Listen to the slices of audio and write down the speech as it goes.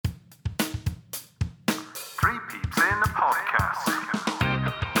Three Peeps in a Podcast.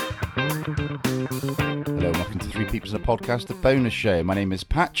 Hello and welcome to Three Peeps in a Podcast, the bonus show. My name is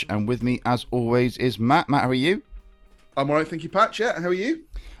Patch, and with me, as always, is Matt. Matt, how are you? I'm all right, thank you, Patch. Yeah, how are you?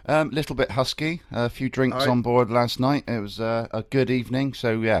 Little bit husky. A few drinks on board last night. It was a good evening.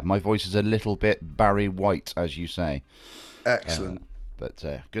 So, yeah, my voice is a little bit Barry White, as you say. Excellent. But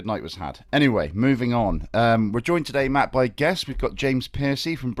good night was had. Anyway, moving on. We're joined today, Matt, by guests. We've got James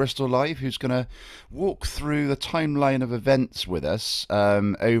Piercy from Bristol Live, who's going to walk through the timeline of events with us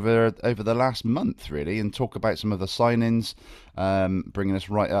over the last month, really, and talk about some of the signings, bringing us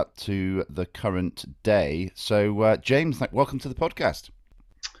right up to the current day. So, James, welcome to the podcast.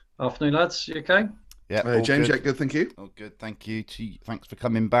 Afternoon, lads. You okay? Yeah, James, good. yeah, good, thank you. Oh, good, thank you. Thanks for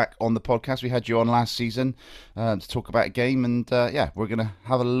coming back on the podcast. We had you on last season to talk about a game, and we're going to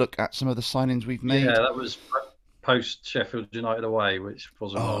have a look at some of the signings we've made. Yeah, that was post Sheffield United away, which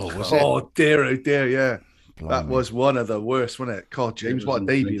wasn't much was fun. it? Oh dear, yeah. Blimey. That was one of the worst, wasn't it? God, James, what a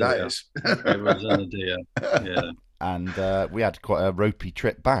debut that is. It was an idea. Yeah. And we had quite a ropey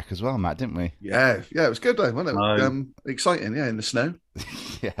trip back as well, Matt, didn't we? Yeah, it was good though, wasn't it? No. Exciting, yeah, in the snow.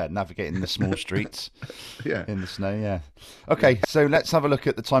 Yeah, navigating the small streets Yeah. in the snow, yeah. Okay, so let's have a look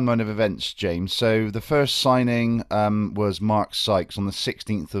at the timeline of events, James. So the first signing was Mark Sykes on the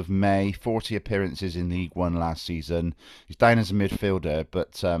 16th of May, 40 appearances in League One last season. He's down as a midfielder,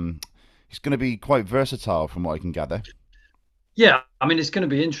 but he's going to be quite versatile from what I can gather. Yeah, I mean, it's going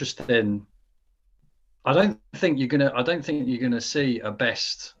to be interesting. I don't think you're gonna see a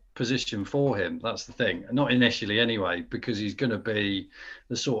best position for him. That's the thing. Not initially, anyway, because he's going to be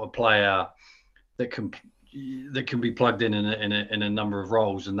the sort of player that can be plugged in a number of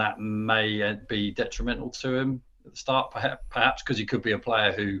roles, and that may be detrimental to him at the start, perhaps because he could be a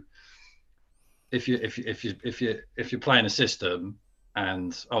player who, if you're playing a system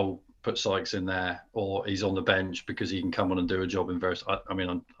and put Sykes in there, or he's on the bench because he can come on and do a job in various.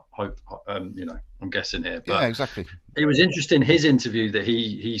 I'm guessing here, but Yeah, exactly. it was interesting his interview that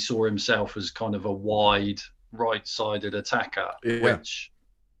he saw himself as kind of a wide right-sided attacker, Yeah. which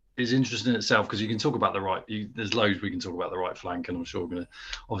is interesting in itself because you can talk about there's loads we can talk about the right flank, and I'm sure we're going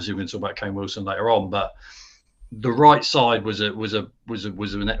to talk about Kane Wilson later on, but the right side was the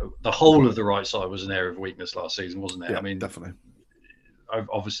whole of the right side was an area of weakness last season, wasn't it? Yeah, I mean, definitely.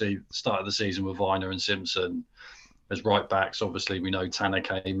 obviously start of the season with Viner and Simpson as right backs. Obviously we know Tanner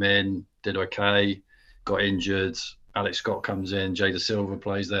came in, did okay, got injured. Alex Scott comes in, Jay Da Silva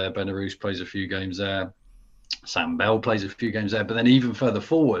plays there, Benarous plays a few games there, Sam Bell plays a few games there. But then even further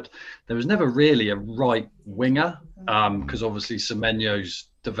forward, there was never really a right winger because obviously Semenyo's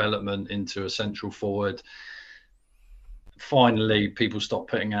development into a central forward. Finally, people stopped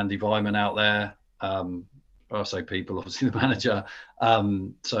putting Andy Weimann out there. I say people, obviously the manager.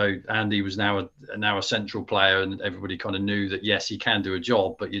 So Andy was now a central player, and everybody kind of knew that yes, he can do a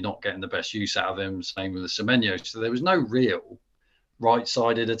job, but you're not getting the best use out of him. Same with the Semenyo. So there was no real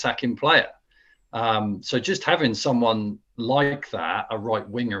right-sided attacking player. So just having someone like that, a right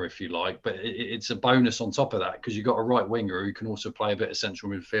winger, if you like, but it's a bonus on top of that because you've got a right winger who can also play a bit of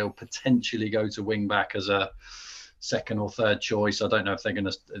central midfield, potentially go to wing back as a second or third choice. I don't know if they're going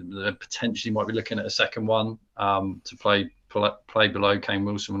to potentially might be looking at a second one to play below Kane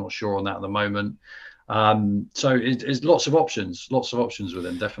Wilson. We're not sure on that at the moment. So it's lots of options with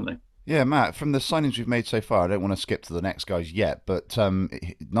him, definitely. Yeah, Matt, from the signings we've made so far, I don't want to skip to the next guys yet, but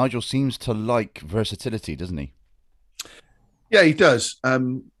Nigel seems to like versatility, doesn't he? Yeah, he does.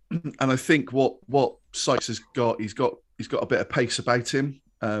 And I think what Sykes has got, he's got a bit of pace about him.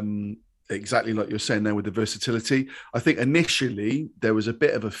 Exactly like you're saying there with the versatility. I think initially there was a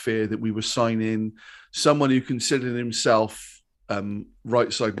bit of a fear that we were signing someone who considered himself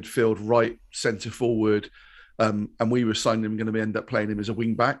right side midfield, right centre forward, and we were signing him going to end up playing him as a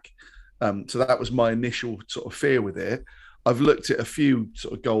wing back. So that was my initial sort of fear with it. I've looked at a few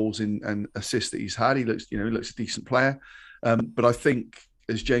sort of goals and assists that he's had. He looks a decent player, but I think,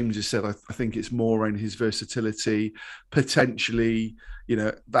 as James has said, I think it's more around his versatility, potentially,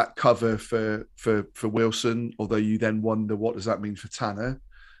 that cover for Wilson. Although you then wonder what does that mean for Tanner,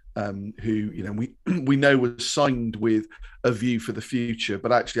 who we know was signed with a view for the future,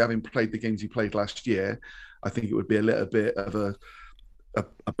 but actually having played the games he played last year, I think it would be a little bit of a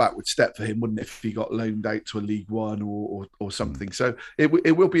backward step for him, wouldn't it, if he got loaned out to a League One or something. So it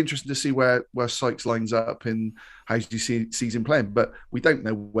will be interesting to see where Sykes lines up and how he sees him playing. But we don't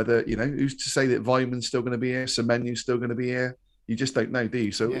know whether, who's to say that Weimann's still going to be here, Semenyo's still going to be here. You just don't know, do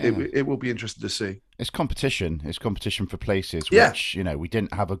you? So it will be interesting to see. It's competition. It's competition for places, Yeah. which we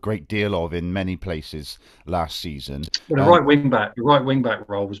didn't have a great deal of in many places last season. But the right wing back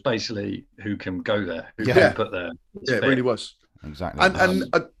role was basically who can go there, who can put there. Yeah, it really was. Exactly. And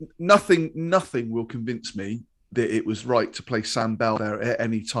nothing will convince me that it was right to play Sam Bell there at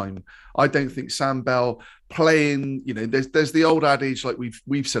any time. I don't think Sam Bell playing, there's the old adage like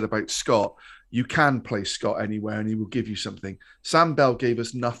we've said about Scott. You can play Scott anywhere and he will give you something. Sam Bell gave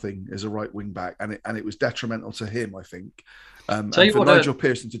us nothing as a right wing back, and it was detrimental to him, I think. And for Nigel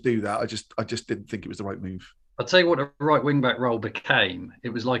Pearson to do that, I just didn't think it was the right move. I'll tell you what a right wing back role became. It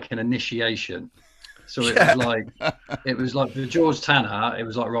was like an initiation. So it was like for George Tanner, it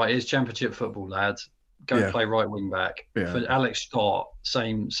was like, right, here's Championship football, lads. Go play right wing back. Yeah. For Alex Scott,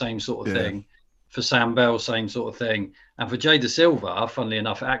 same sort of thing. For Sam Bell, same sort of thing. And for Jay Da Silva, funnily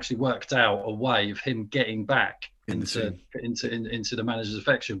enough, it actually worked out a way of him getting back into the manager's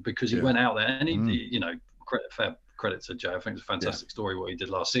affection, because he went out there and he fair credit to Jay. I think it's a fantastic story what he did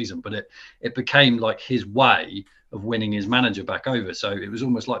last season, but it became like his way of winning his manager back over. So it was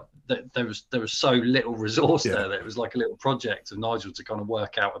almost like there was so little resource there that it was like a little project of Nigel to kind of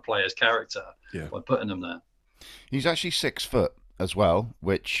work out a player's character by putting them there. He's actually 6 foot as well,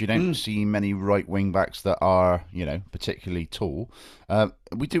 which you don't see many right wing backs that are, particularly tall.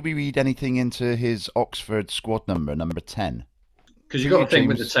 Did we read anything into his Oxford squad number 10? Because you've got to think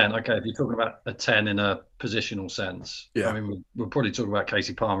with the 10, okay, if you're talking about a 10 in a positional sense, I mean, we'll probably talk about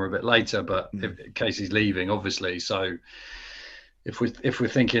Casey Palmer a bit later, but if Casey's leaving, obviously, so if we're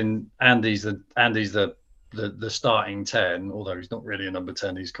thinking Andy's the starting 10, although he's not really a number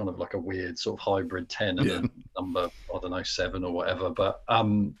 10, he's kind of like a weird sort of hybrid 10 and a number, I don't know, 7 or whatever, but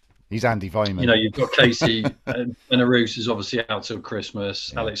he's Andy Weimann. You've got Casey and Benarouz is obviously out till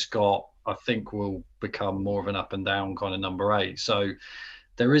Christmas. Alex Scott, I think, will become more of an up and down kind of number 8. So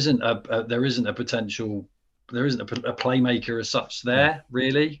there isn't a potential, there isn't a playmaker as such there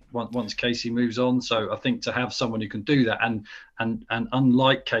really once Casey moves on. So I think to have someone who can do that and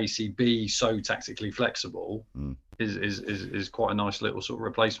unlike Casey be so tactically flexible is quite a nice little sort of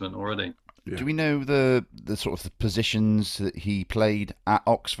replacement already. Yeah. Do we know the sort of the positions that he played at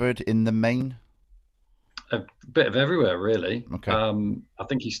Oxford in the main? A bit of everywhere, really. Okay. I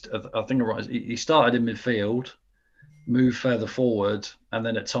think he started in midfield, moved further forward, and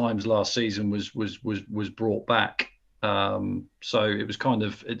then at times last season was brought back. So it was kind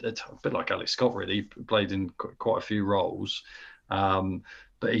of a bit like Alex Scott, really. He played in quite a few roles,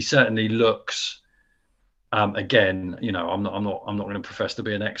 but he certainly looks. Again, I'm not going to profess to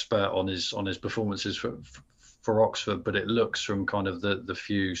be an expert on his performances for Oxford, but it looks from kind of the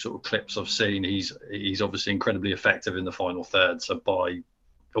few sort of clips I've seen, he's obviously incredibly effective in the final third.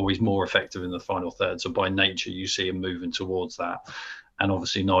 He's more effective in the final third. So by nature, you see him moving towards that. And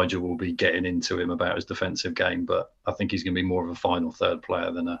obviously Nigel will be getting into him about his defensive game, but I think he's going to be more of a final third player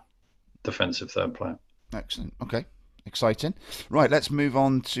than a defensive third player. Excellent. Okay. Exciting. Right, let's move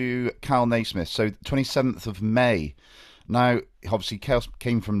on to Cal Naismith. So 27th of May. Now, obviously, Cal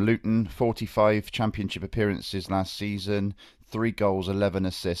came from Luton, 45 championship appearances last season, 3 goals, 11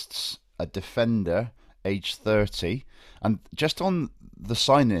 assists, a defender, age 30. And just on the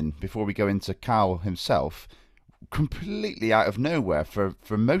sign-in, before we go into Cal himself, completely out of nowhere for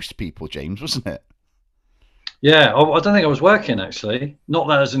most people, James, wasn't it? Yeah, I don't think I was working, actually. Not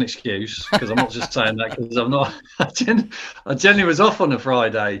that as an excuse, because I'm not just saying that because I'm not. I genuinely was off on a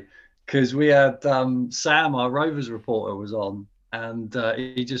Friday because we had Sam, our Rovers reporter, was on, and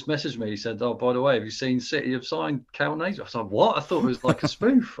he just messaged me. He said, "Oh, by the way, have you seen City have signed Cal Naismith?" I was like, "What?" I thought it was like a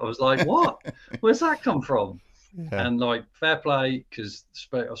spoof. I was like, "What? Where's that come from?" Yeah. And like, fair play, because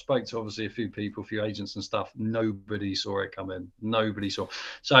I spoke to obviously a few people, a few agents and stuff. Nobody saw it come in. Nobody saw.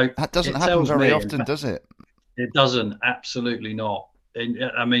 So that doesn't happen very often, does it? It doesn't, absolutely not.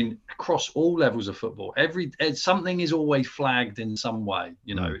 I mean, across all levels of football, something is always flagged in some way.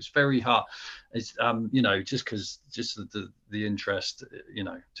 It's very hard. It's just the interest.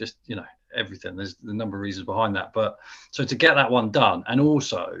 Everything. There's a number of reasons behind that. But so to get that one done, and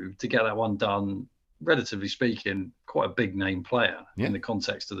also to get that one done, relatively speaking, quite a big name player in the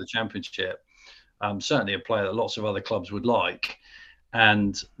context of the Championship. Certainly a player that lots of other clubs would like.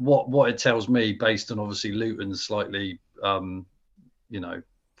 And what it tells me, based on obviously Luton's slightly, falling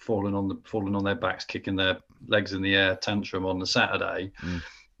on their backs, kicking their legs in the air tantrum on the Saturday,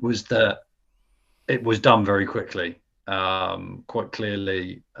 was that it was done very quickly. Quite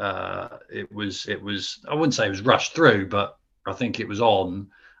clearly, it was. I wouldn't say it was rushed through, but I think it was on,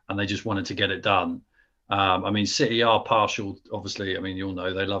 and they just wanted to get it done. I mean, City are partial, obviously. I mean, you'll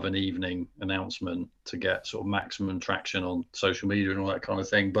know they love an evening announcement to get sort of maximum traction on social media and all that kind of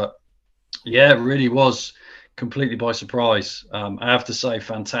thing. But yeah, it really was completely by surprise. I have to say,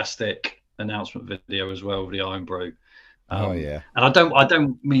 fantastic announcement video as well of the Iron Brew. Oh yeah. And I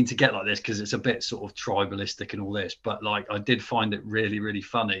don't mean to get like this because it's a bit sort of tribalistic and all this, but like I did find it really, really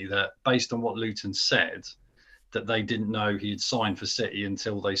funny that based on what Luton said, that they didn't know he had signed for City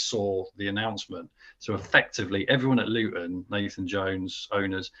until they saw the announcement. So effectively, everyone at Luton, Nathan Jones,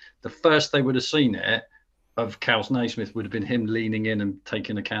 owners, the first they would have seen it of Cals Naismith would have been him leaning in and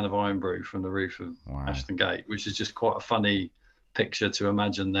taking a can of Iron Brew from the roof of Ashton Gate, which is just quite a funny picture to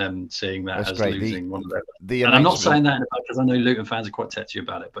imagine them seeing that as great. Losing one of their. And I'm not saying that because I know Luton fans are quite tetchy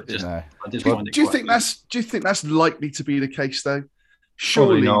about it, but just I did find it. Do you think that's likely to be the case though?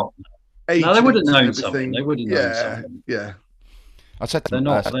 Surely not. No, they would have known something. They would have known something. Yeah. I said to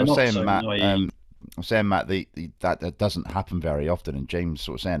Matt, I'm saying, Matt, that doesn't happen very often, and James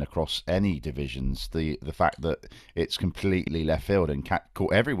sort of saying across any divisions, the fact that it's completely left field and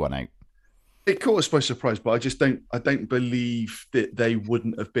caught everyone out. It caught us by surprise, but I don't believe that they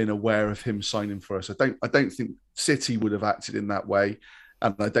wouldn't have been aware of him signing for us. I don't think City would have acted in that way.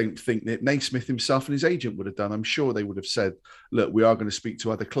 And I don't think that Naismith himself and his agent would have done. I'm sure they would have said, look, we are going to speak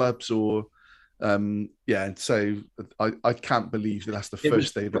to other clubs or, And so I can't believe that's the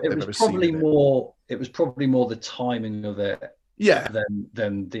first they've ever seen it. It was probably more the timing of it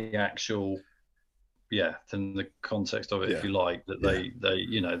than the actual, than the context of it, if you like, that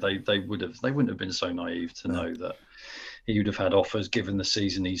they wouldn't have been so naive to know that he would have had offers given the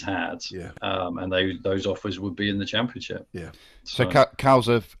season he's had, and those offers would be in the Championship. Yeah. So Cal's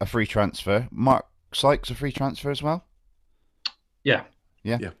a free transfer. Mark Sykes a free transfer as well. Yeah.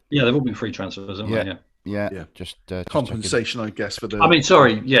 They've all been free transfers, haven't they? Yeah. Just compensation, I guess, for the. I mean,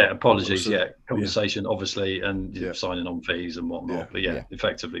 sorry. Yeah, apologies. Compensation, obviously, and signing on fees and whatnot. But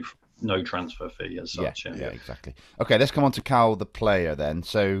effectively, no transfer fee as such. Yeah, exactly. Okay, let's come on to Cal, the player, then.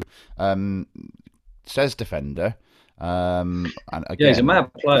 So, says defender. And again, he's a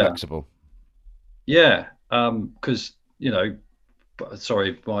mad player. Flexible. Yeah, because I'm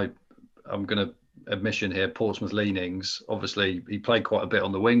going to admission here. Portsmouth leanings. Obviously, he played quite a bit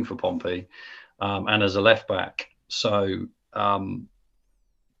on the wing for Pompey, and as a left back. So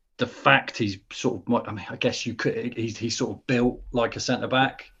the fact he's sort of, I guess you could. He's sort of built like a centre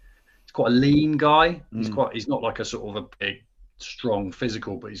back. He's quite a lean guy. He's not like a sort of a big, strong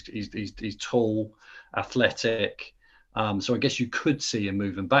physical, but he's tall, athletic. So I guess you could see him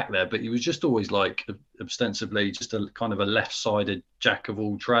moving back there, but he was just always like ostensibly just a kind of a left-sided jack of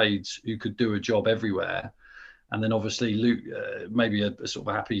all trades who could do a job everywhere. And then obviously Luke, maybe a sort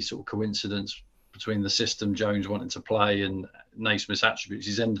of a happy sort of coincidence between the system Jones wanting to play and Naismith's attributes.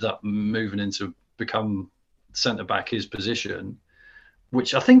 He's ended up moving into become centre back his position,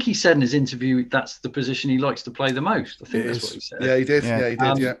 which I think he said in his interview that's the position he likes to play the most. I think that's what he said. Yeah, he did. Yeah, he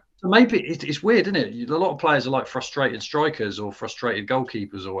did. So maybe it's weird, isn't it? A lot of players are like frustrated strikers or frustrated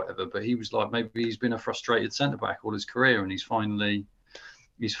goalkeepers or whatever, but he was like, maybe he's been a frustrated centre back all his career, and he's finally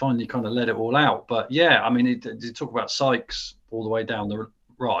kind of let it all out. But yeah, I mean, you talk about Sykes all the way down the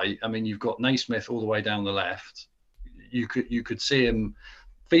right. I mean, you've got Naismith all the way down the left. You could see him.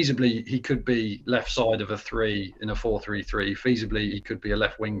 Feasibly, he could be left side of a 3 in a 4-3-3. Feasibly, he could be a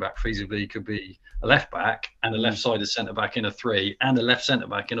left wing back. Feasibly, he could be a left back and a left sided centre back in a 3 and a left centre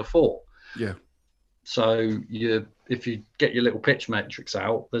back in a 4. Yeah. So if you get your little pitch metrics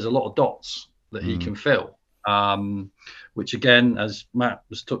out, there's a lot of dots that he can fill. Which again, as Matt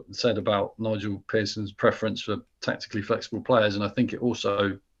said about Nigel Pearson's preference for tactically flexible players, and I think it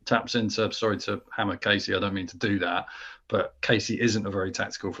also taps into. Sorry to hammer Casey, I don't mean to do that. But Casey isn't a very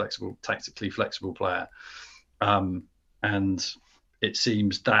tactically flexible player, and it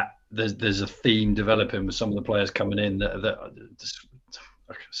seems that there's a theme developing with some of the players coming in that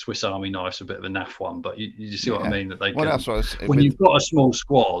Swiss Army knife's a bit of a naff one, but you see what I mean? That they when you've got a small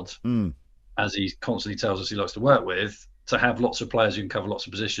squad, as he constantly tells us he likes to work with, to have lots of players who can cover lots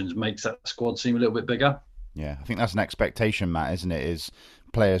of positions makes that squad seem a little bit bigger. Yeah, I think that's an expectation, Matt, isn't it? Is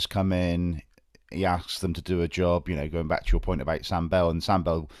players come in. He asks them to do a job, going back to your point about Sam Bell, and Sam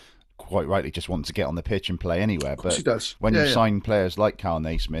Bell quite rightly just wants to get on the pitch and play anywhere. But he does. When you sign players like Cal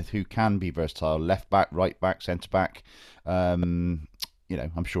Naismith, who can be versatile, left back, right back, centre back, I'm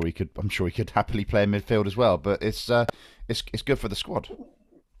sure he could happily play in midfield as well. But it's good for the squad.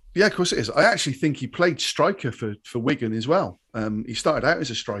 Yeah, of course it is. I actually think he played striker for Wigan as well. He started out as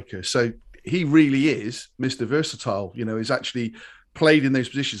a striker, so he really is Mr. Versatile. He's actually played in those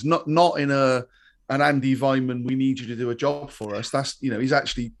positions, not in a and Andy Vyman, we need you to do a job for us. That's,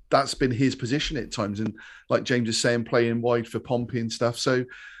 that's been his position at times. And like James is saying, playing wide for Pompey and stuff. So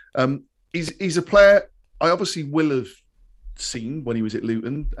he's a player I obviously will have seen when he was at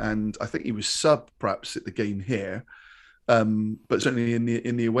Luton, and I think he was sub perhaps at the game here, but certainly in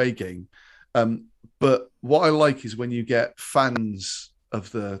the away game. But what I like is when you get fans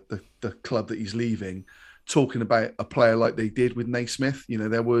of the club that he's leaving talking about a player like they did with Naismith.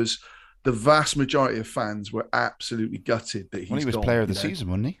 There was the vast majority of fans were absolutely gutted that he was gone, player of the season,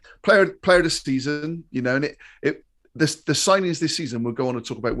 wasn't he? Player of the season, and the signings this season, we'll go on to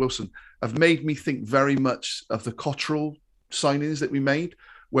talk about Wilson, have made me think very much of the Cottrell signings that we made,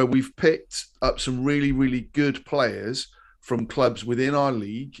 where we've picked up some really, really good players from clubs within our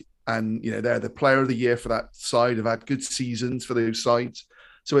league. And, they're the player of the year for that side, have had good seasons for those sides.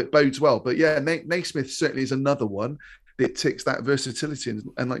 So it bodes well. But yeah, Naismith certainly is another one that ticks that versatility.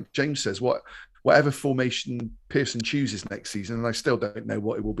 And like James says, whatever formation Pearson chooses next season, and I still don't know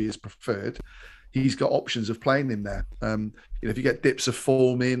what it will be his preferred, he's got options of playing him there. If you get dips of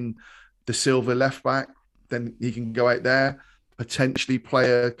form in the Silva left back, then he can go out there, potentially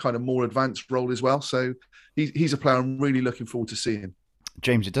play a kind of more advanced role as well. So he's a player I'm really looking forward to seeing.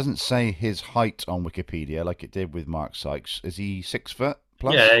 James, it doesn't say his height on Wikipedia like it did with Mark Sykes. Is he 6 foot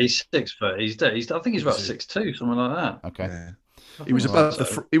plus? Yeah, he's 6 foot. I think he's about 6'2", something like that. Okay. Yeah. He was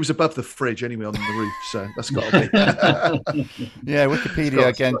above the fridge anyway on the roof, so that's got to be. Yeah, Wikipedia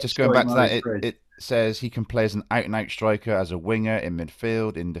again. Just going back to that, it says he can play as an out-and-out striker, as a winger, in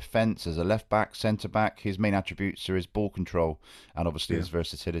midfield, in defence, as a left back, centre back. His main attributes are his ball control and obviously his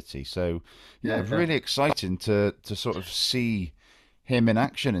versatility. So really exciting to sort of see him in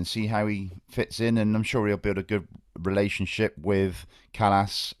action and see how he fits in. And I'm sure he'll build a good relationship with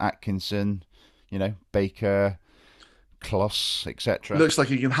Callas, Atkinson, Baker, Kloss, etc. Looks like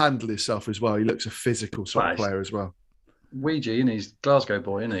he can handle himself as well. He looks a physical sort of player as well. Ouija, and he's Glasgow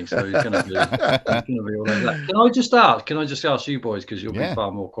boy, isn't he? So he's going to be all over that. Can I just ask you boys, because you'll be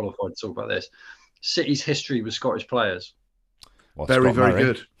far more qualified to talk about this. City's history with Scottish players. Well, very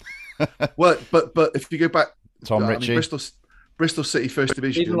good. Well, but if you go back, Tom Ritchie, Bristol City First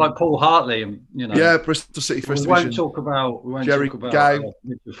Division, even like Paul Hartley, and Bristol City First Division. We won't Jerry talk about Gow.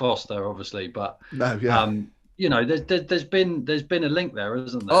 Mitchell Foster, obviously, but there's been a link there,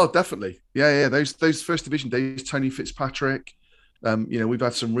 isn't there? Oh, definitely. Yeah. Those First Division days, Tony Fitzpatrick. We've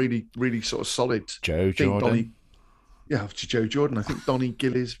had some really, really sort of solid. Joe Jordan. Joe Jordan. I think Donny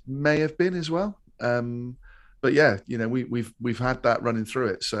Gillies may have been as well. But yeah, we've had that running through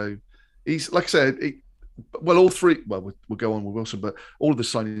it. So he's, like I said, all three. Well, we'll go on with Wilson, but all of the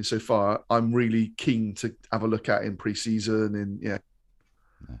signings so far, I'm really keen to have a look at in pre-season. And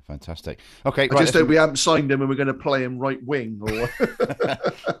fantastic. Okay, I just hope we haven't signed him and we're going to play him right wing, or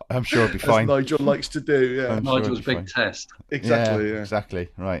I'm sure it'll be fine. As Nigel likes to do. Yeah, Nigel's big test. Exactly. Yeah, exactly.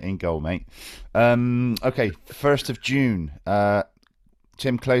 Right, in goal, mate. Okay, 1st of June.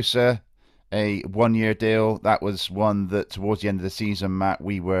 Tim Closer, a 1-year deal. That was one that towards the end of the season, Matt,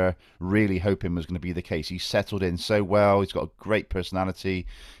 we were really hoping was going to be the case. He's settled in so well. He's got a great personality.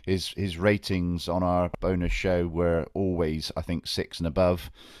 His ratings on our bonus show were always, I think, 6 and above.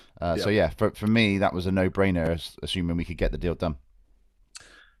 So yeah, for me, that was a no-brainer, assuming we could get the deal done.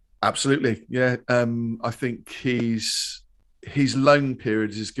 Absolutely. Yeah. I think his loan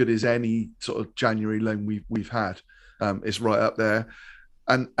period is as good as any sort of January loan we've had. It's right up there.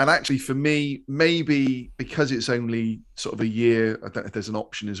 And actually, for me, maybe because it's only sort of a year, I don't know if there's an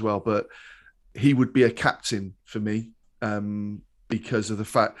option as well, but he would be a captain for me because of the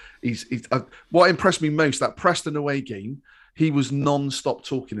fact what impressed me most, that Preston away game, he was non-stop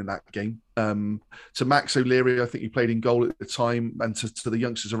talking in that game. To Max O'Leary, I think he played in goal at the time, and to the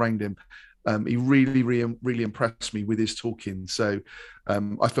youngsters around him, he really, really, really impressed me with his talking. So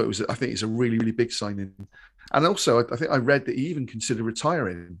I think it's a really, really big signing. And also, I think I read that he even considered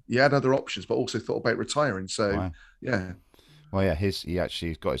retiring. He had other options, but also thought about retiring. So, wow. Yeah. Well, yeah, he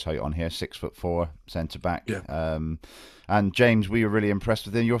actually got his height on here, 6'4", centre back. Yeah. And James, we were really impressed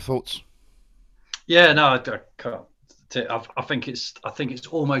with him. Your thoughts? Yeah, no, I think it's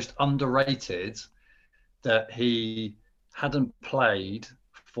almost underrated that he hadn't played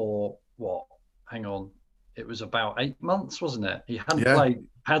for what? Hang on. It was about 8 months, wasn't it? He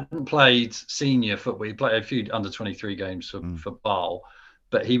hadn't played senior football. He played a few under-23 games for Basel,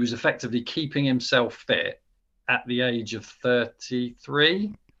 but he was effectively keeping himself fit at the age of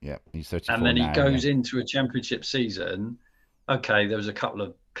 33. Yeah, he's 34 and then he now, goes into a championship season. Okay, there was a couple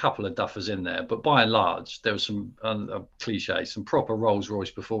of duffers in there, but by and large, there was some cliche, some proper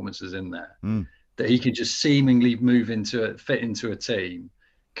Rolls-Royce performances in there that he could just seemingly fit into a team.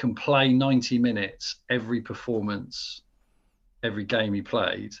 can play 90 minutes every performance, every game he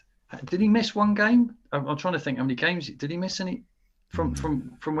played. Did he miss one game? I'm trying to think how many games. Did he miss any from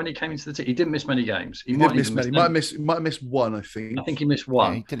when he came into the team? He didn't miss many games. He didn't miss many. Might have missed one, I think. I think he missed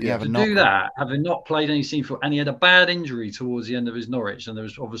one. Yeah, to do that, having not played any team for, and he had a bad injury towards the end of his Norwich, and there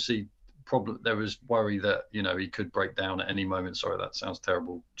was obviously there was worry that he could break down at any moment. Sorry, that sounds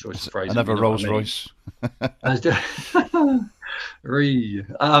terrible choice of phrase. Another Rolls Royce.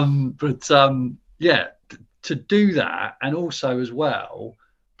 Yeah, to do that, and also as well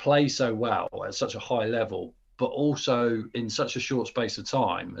play so well at such a high level, but also in such a short space of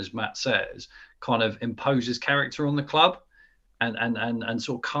time, as Matt says, kind of imposes character on the club, and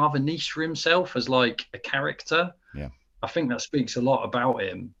sort of carve a niche for himself as like a character. Yeah, I think that speaks a lot about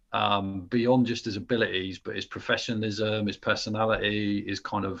him, beyond just his abilities, but his professionalism, his personality, his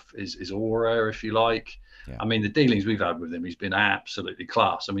kind of his aura, if you like. Yeah. I mean, the dealings we've had with him, he's been absolutely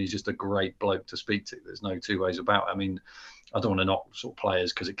class. I mean, he's just a great bloke to speak to. There's no two ways about it. I mean, I don't want to knock sort of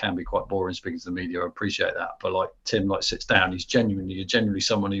players because it can be quite boring speaking to the media. I appreciate that. But like Tim, sits down, you're genuinely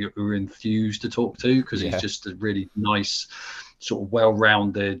someone who you're enthused to talk to, because he's just a really nice, sort of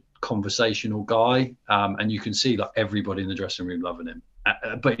well-rounded, conversational guy. And you can see like everybody in the dressing room loving him.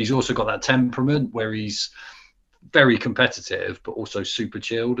 But he's also got that temperament where he's very competitive, but also super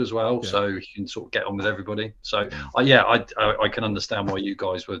chilled as well. Yeah. So he can sort of get on with everybody. So I can understand why you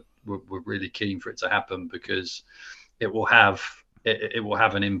guys were really keen for it to happen, because it will have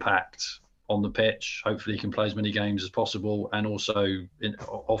an impact on the pitch. Hopefully he can play as many games as possible, and also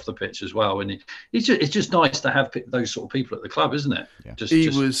off the pitch as well. And it's just nice to have those sort of people at the club, isn't it? Yeah. He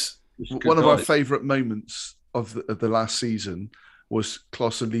was one of our favourite moments of the last season was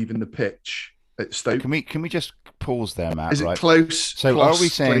Klose leaving the pitch at Stoke. Can we just pause there, Matt? Is it close? So are we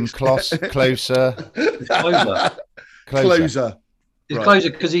saying Klose, closer? Closer. He's closer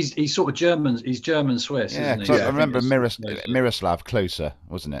because he's sort of German. He's German Swiss. Yeah, isn't he? I remember Miroslav Klose,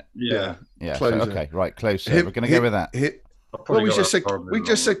 wasn't it? Yeah. So, okay, right, Closer. We're going to go with that. Well, we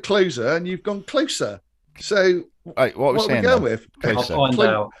just said closer, and you've gone closer. So, right, what are we going with? Closer.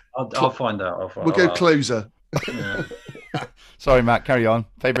 I'll find out. We'll go closer. Yeah. Sorry, Matt. Carry on.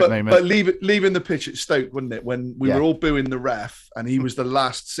 Favourite moment. But leaving the pitch at Stoke, wasn't it? When we were all booing the ref, and he was the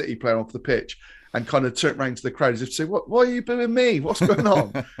last City player off the pitch, and kind of turned around to the crowd as if to say, "Why are you booing me? What's going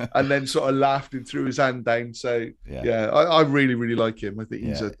on?" And then sort of laughed and threw his hand down. So I really, really like him. I think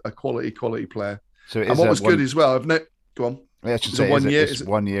he's a quality player. So and what was good as well, go on. Yeah, I should say it's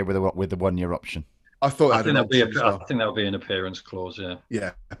 1 year with the 1 year option. I thought I think that would be an appearance clause.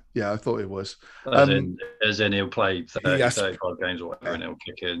 Yeah, I thought it was. As in he'll play 35 games or whatever, and he'll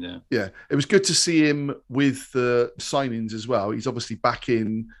kick in. Yeah, it was good to see him with the signings as well. He's obviously back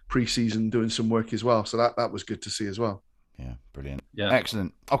in pre-season doing some work as well, so that was good to see as well. Yeah, brilliant. Yeah,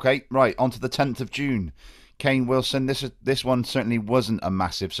 excellent. Okay, right on to the 10th of June. Kane Wilson. This one certainly wasn't a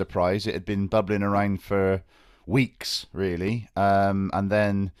massive surprise. It had been bubbling around for weeks, really, and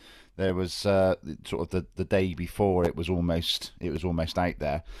then there was sort of the day before it was almost out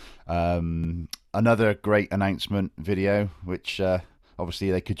there. Another great announcement video, which obviously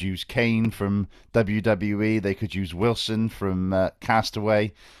they could use Kane from WWE, they could use Wilson from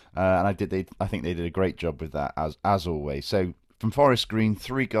Castaway, and I think they did a great job with that as always. So from Forest Green,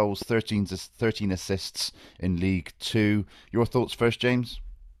 3 goals, 13 assists in League Two. Your thoughts first, James?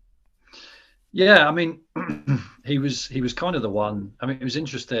 Yeah, I mean, he was kind of the one. I mean, it was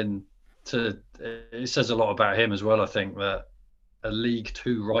interesting. It says a lot about him as well. I think that a League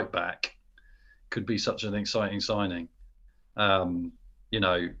Two right back could be such an exciting signing. The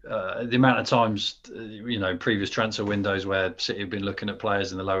amount of times, previous transfer windows where City have been looking at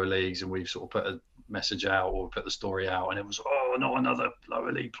players in the lower leagues, and we've sort of put a message out or put the story out, and it was, not another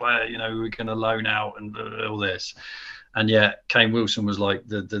lower league player, we're going to loan out and all this. And yet Kane Wilson was like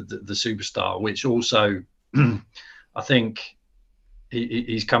the superstar, which also I think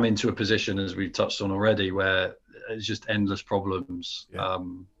he's come into a position, as we've touched on already, where it's just endless problems. Yeah.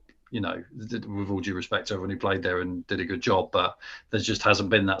 With all due respect to everyone who played there and did a good job, but there just hasn't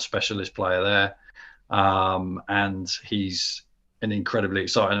been that specialist player there. And he's an incredibly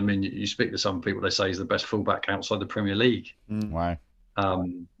exciting. I mean, you speak to some people, they say he's the best fullback outside the Premier League. Wow.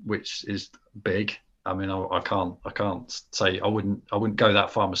 Which is big. I mean, I can't say I wouldn't go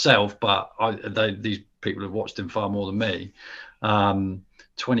that far myself, but these people have watched him far more than me.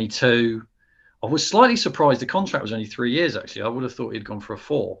 22. I was slightly surprised the contract was only 3 years. Actually, I would have thought he'd gone for a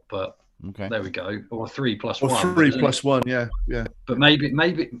 4, but there we go, or 3 plus 1. Or 3 plus 1, yeah. But maybe.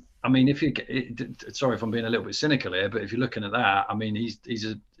 I mean, sorry if I'm being a little bit cynical here, but if you're looking at that, I mean, he's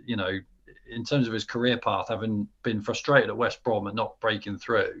a in terms of his career path, having been frustrated at West Brom and not breaking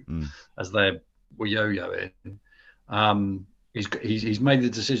through as they were yo-yoing, he's made the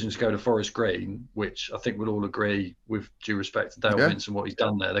decision to go to Forest Green, which I think we'll all agree, with due respect to Dale Vince and what he's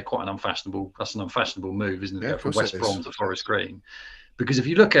done there. They're quite an unfashionable move, isn't it? Yeah, From West Brom to Forest Green. Because if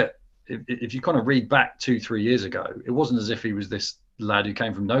you look at, if you kind of read back 2-3 years ago, it wasn't as if he was this lad who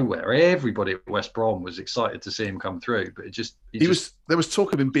came from nowhere. Everybody at West Brom was excited to see him come through, but there was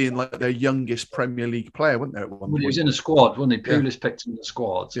talk of him being like their youngest Premier League player, wasn't there? At one point? He was in the squad, wasn't he? Pulis picked him in the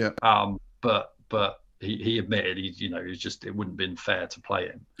squad. Yeah. But he admitted it wouldn't have been fair to play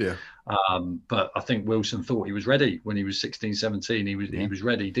him. Yeah. But I think Wilson thought he was ready when he was 16, 17. He was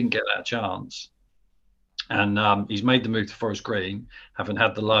ready. He didn't get that chance. And he's made the move to Forest Green, having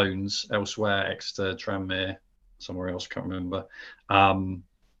had the loans elsewhere, Exeter, Tranmere, somewhere else, can't remember. And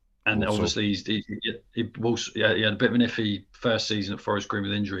also, obviously he had a bit of an iffy first season at Forest Green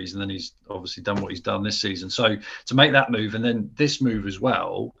with injuries, and then he's obviously done what he's done this season. So to make that move, and then this move as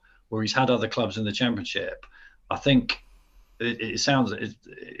well, where he's had other clubs in the Championship, I think it sounds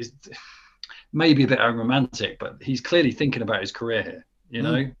it's maybe a bit unromantic, but he's clearly thinking about his career here. You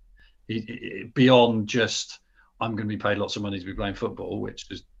know, beyond just, I'm going to be paid lots of money to be playing football, which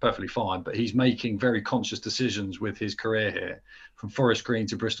is perfectly fine, but he's making very conscious decisions with his career here. From Forest Green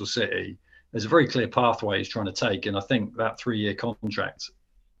to Bristol City, there's a very clear pathway he's trying to take, and I think that 3-year contract,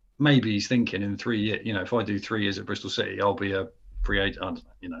 maybe he's thinking in 3 years, if I do 3 years at Bristol City, I'll be a free agent,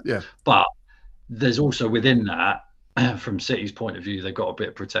 Yeah. But there's also within that, from City's point of view, they've got a bit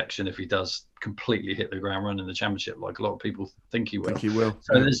of protection if he does completely hit the ground running in the Championship, like a lot of people think he will.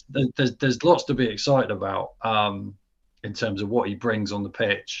 So there's lots to be excited about in terms of what he brings on the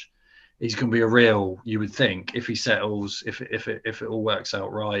pitch. He's going to be a real, you would think, if he settles, if it all works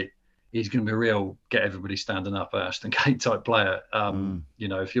out right, he's going to be a real get everybody standing up Ashton Gate type player.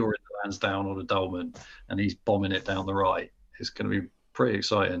 If you're in the Lansdowne or the Dolman and he's bombing it down the right, it's going to be pretty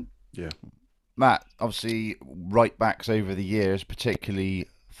exciting. Yeah. Matt, obviously right backs over the years, particularly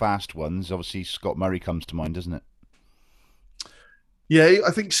fast ones, obviously Scott Murray comes to mind, doesn't it? Yeah,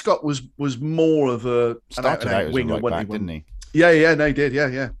 I think Scott was more of a started out as winger, a right back, didn't he? Yeah, no, he did,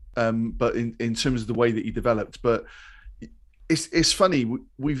 yeah. But in terms of the way that he developed, but it's funny,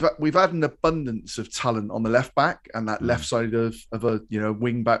 we've had an abundance of talent on the left back and that left side of a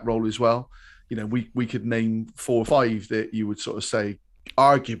wing back role as well. We could name 4 or 5 that you would sort of say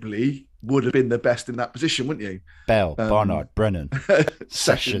arguably would have been the best in that position, wouldn't you? Bell, Barnard, Brennan,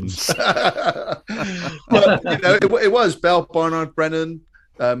 Sessions. But, it was Bell, Barnard, Brennan.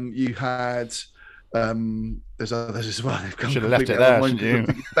 You had there's others as well. Should have left it there, shouldn't you?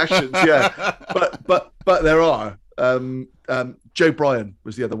 Sessions, yeah. But there are. Joe Bryan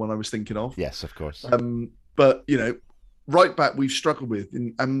was the other one I was thinking of. Yes, of course. But right back we've struggled with,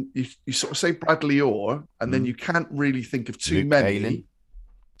 and you sort of say Bradley Orr, and then you can't really think of too many. Ayling.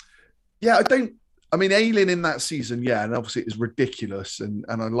 Yeah, Ayling in that season, yeah, and obviously it was ridiculous, and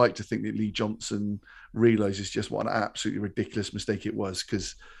I like to think that Lee Johnson realises just what an absolutely ridiculous mistake it was,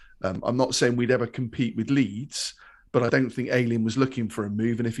 because I'm not saying we'd ever compete with Leeds, but I don't think Ayling was looking for a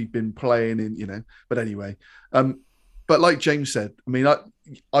move, and if he'd been playing in, but anyway. But like James said,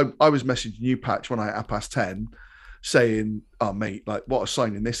 I was messaging you, Patch, when I at 10:30, saying, "Oh, mate, like what a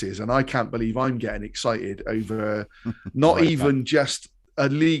signing this is," and I can't believe I'm getting excited over not right even back. Just a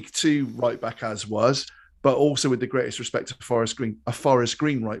League 2 right back as was, but also with the greatest respect to Forest Green, a Forest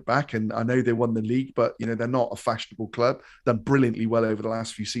Green right back. And I know they won the league, but they're not a fashionable club. Done brilliantly well over the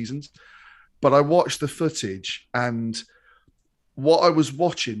last few seasons. But I watched the footage, and what I was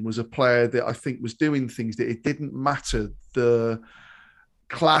watching was a player that I think was doing things that it didn't matter the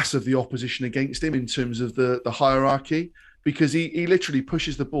class of the opposition against him in terms of the hierarchy, because he literally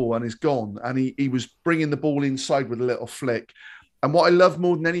pushes the ball and is gone. And he was bringing the ball inside with a little flick. And what I love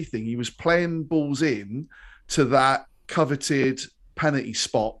more than anything, he was playing balls in to that coveted penalty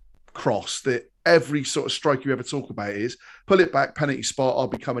spot cross that every sort of striker you ever talk about is pull it back, penalty spot, I'll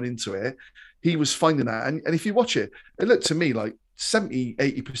be coming into it. He was finding that. And if you watch it, it looked to me like 70,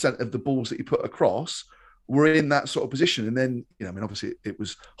 80% of the balls that he put across were in that sort of position. And then, obviously it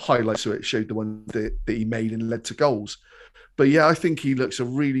was highlights, so it showed the one that he made and led to goals. But yeah, I think he looks a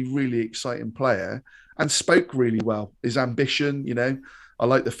really, really exciting player and spoke really well. His ambition, I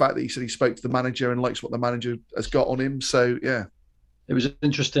like the fact that he said he spoke to the manager and likes what the manager has got on him. So, yeah. It was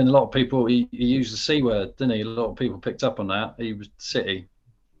interesting. A lot of people, he used the C word, didn't he? A lot of people picked up on that. He was City.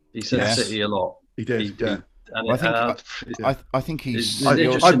 He said City a lot. He did, And Well, it, I think he's. I,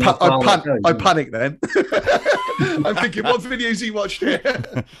 It's I, interesting pa- how far I, it pan- goes, I isn't it? panicked then. I'm thinking, what videos he watched here?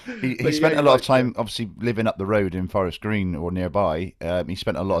 He But spent yeah, a lot of right, time, obviously, living up the road in Forest Green or nearby. He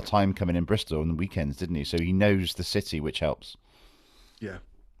spent a lot of time coming in Bristol on the weekends, didn't he? So he knows the city, which helps. Yeah,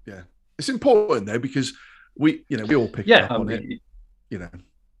 yeah. It's important though because we all picked Yeah, up on it. You know,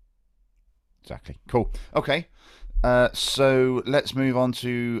 Exactly. Cool. Okay. So let's move on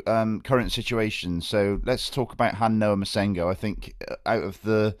to current situation. So let's talk about Han-Noah Masengo. I think out of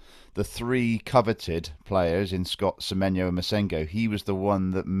the three coveted players in Scott, Semenyo, and Masengo, he was the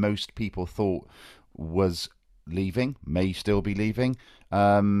one that most people thought was leaving, may still be leaving,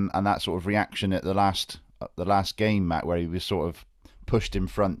 and that sort of reaction at the last game, Matt, where he was sort of pushed in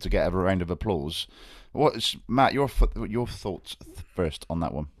front to get a round of applause. What's Matt? Your thoughts first on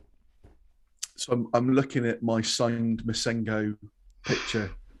that one? so I'm looking at my signed Masengo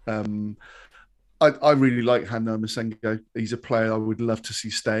picture. I really like Han-Noah Masengo. He's a player I would love to see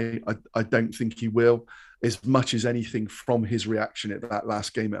stay. I don't think he will, as much as anything from his reaction at that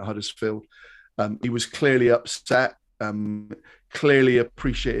last game at Huddersfield. He was clearly upset, clearly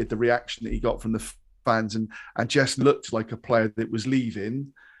appreciated the reaction that he got from the fans and just looked like a player that was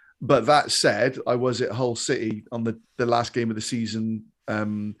leaving. But that said, I was at Hull City on the last game of the season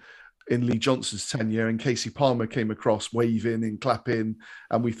in Lee Johnson's tenure, and Casey Palmer came across waving and clapping,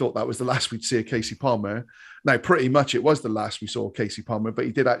 and we thought that was the last we'd see of Casey Palmer. Now, pretty much it was the last we saw of Casey Palmer, but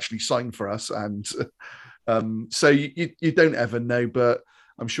he did actually sign for us, and so you don't ever know, but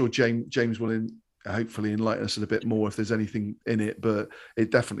I'm sure James will hopefully enlighten us a bit more if there's anything in it, but it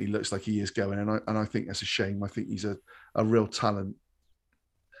definitely looks like he is going, and I think that's a shame. I think he's a real talent.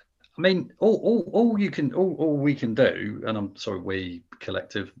 I mean, all we can do, and I'm sorry, we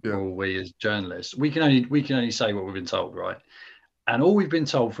collective, or we as journalists, we can only say what we've been told, right? And all we've been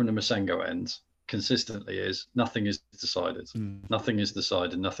told from the Masengo end consistently is nothing is decided. Nothing is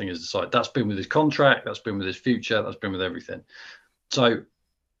decided. Nothing is decided. That's been with his contract. That's been with his future. That's been with everything. So,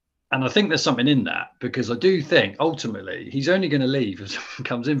 and I think there's something in that, because I do think ultimately he's only going to leave if someone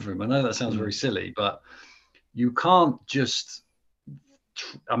comes in for him. I know that sounds very silly, but you can't just.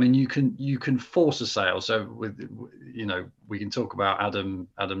 I mean, you can force a sale. So we can talk about Adam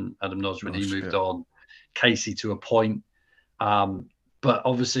Noz when he moved on, Casey to a point, but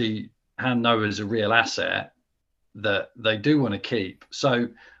obviously Han-Noah is a real asset that they do want to keep. So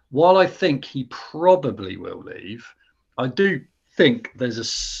while I think he probably will leave, I do think there's a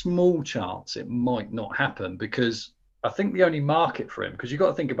small chance it might not happen, because I think the only market for him, because you've got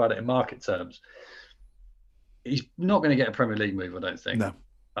to think about it in market terms, he's not going to get a Premier League move, I don't think. No.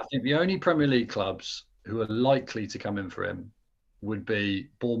 I think the only Premier League clubs who are likely to come in for him would be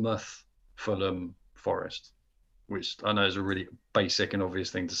Bournemouth, Fulham, Forest, which I know is a really basic and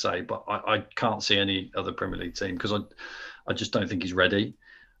obvious thing to say, but I can't see any other Premier League team, because I just don't think he's ready.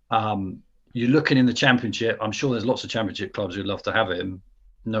 You're looking in the Championship. I'm sure there's lots of Championship clubs who'd love to have him.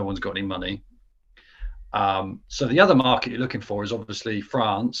 No one's got any money. So the other market you're looking for is obviously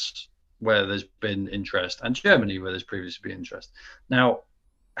France, where there's been interest, and Germany, where there's previously been interest. Now,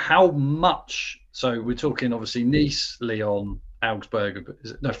 how much? So we're talking obviously Nice, Lyon, Augsburg.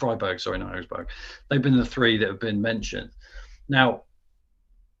 Freiburg. Sorry, not Augsburg. They've been the three that have been mentioned. Now,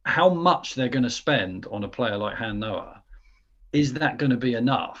 how much they're going to spend on a player like Han-Noah, is that going to be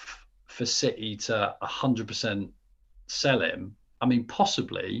enough for City to 100% sell him? I mean,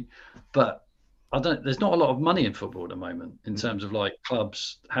 possibly, but there's not a lot of money in football at the moment in terms of like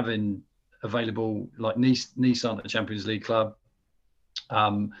clubs having available, like Nice aren't a Champions League club.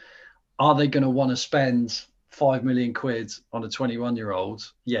 Are they going to want to spend 5 million quid on a 21-year-old?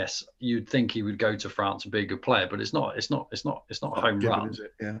 Yes, you'd think he would go to France and be a good player, but it's not a home run. Is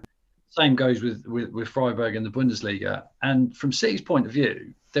it? Yeah. Same goes with Freiburg in the Bundesliga. And from City's point of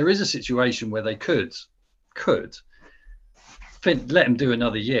view, there is a situation where they could let him do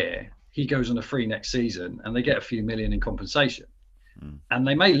another year. He goes on a free next season and they get a few million in compensation. And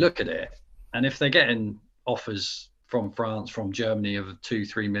they may look at it, and if they're getting offers from France, from Germany of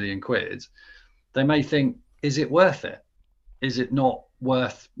 2-3 million quid, they may think, is it worth it? Is it not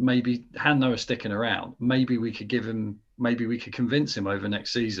worth maybe Han-Noah sticking around? Maybe we could convince him over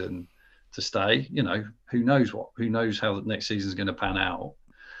next season to stay. Who knows how the next season is going to pan out.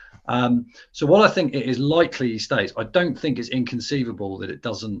 So while I think it is likely he stays, I don't think it's inconceivable that it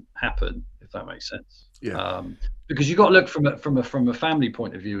doesn't happen, if that makes sense. Yeah. Because you've got to look from a family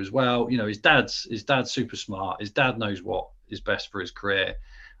point of view as well. His dad's super smart. His dad knows what is best for his career.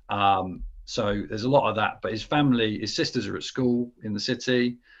 So there's a lot of that. But his family, his sisters are at school in the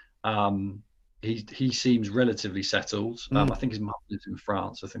city. He seems relatively settled. I think his mum lives in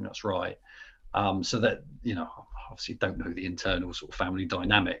France. I think that's right. So that, obviously don't know the internal sort of family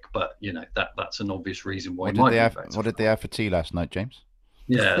dynamic, but that's an obvious reason why. What did they have for tea last night, James?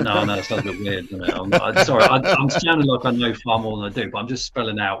 Yeah, no, it sounds a bit weird, doesn't it? Sorry, I'm sounding like I know far more than I do, but I'm just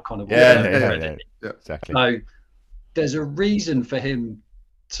spelling out kind of what yeah, exactly. So there's a reason for him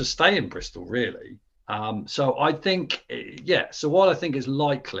to stay in Bristol, really. So I think, so while I think it's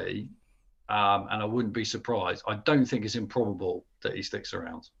likely, and I wouldn't be surprised, I don't think it's improbable that he sticks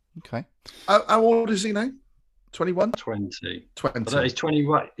around. Okay. How old is he now? 21? 20. 20. He's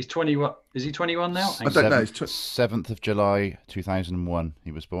 21. He's 21. Is he 21 now? I don't know. 7th of July 2001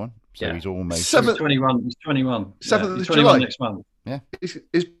 he was born. So he's almost... He's 21. He's 21. 7th he's of July next month. Yeah.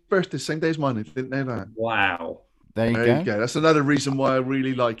 His birthday, same day as mine. I didn't know that. Wow. There you go. That's another reason why I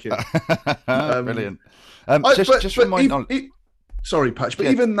really like it. Brilliant. Just from my knowledge... Sorry, Patch, but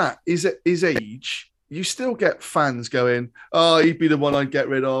even that is at his age, you still get fans going, "Oh, he'd be the one I'd get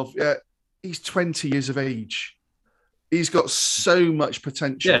rid of." Yeah, he's 20 years of age. He's got so much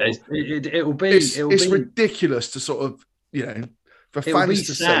potential. Yeah, it'll be. It's ridiculous to sort of, for fans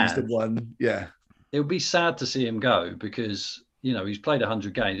to say he's the one. Yeah, it'll be sad to see him go because he's played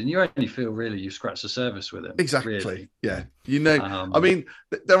 100 games, and you only feel really you've scratched the surface with him. Exactly. Really. Yeah, I mean,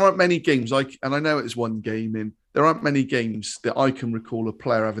 there aren't many games and I know it's one game in. There aren't many games that I can recall a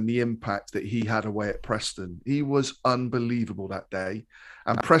player having the impact that he had away at Preston. He was unbelievable that day.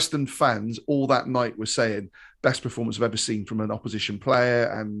 And Preston fans all that night were saying, best performance I've ever seen from an opposition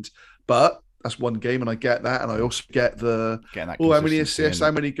player. But that's one game, and I get that. And I also get how many assists,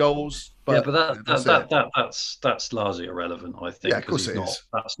 how many goals. But that's largely irrelevant, I think. Yeah, of course it is.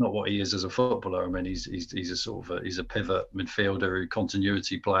 That's not what he is as a footballer. I mean, he's a sort of he's a pivot midfielder,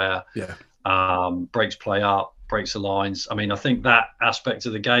 continuity player. Yeah. Breaks play up, breaks the lines. I mean, I think that aspect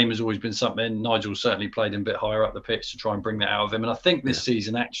of the game has always been something. Nigel certainly played him a bit higher up the pitch to try and bring that out of him. And I think this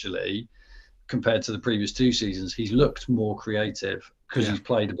season, actually, compared to the previous 2 seasons, he's looked more creative because he's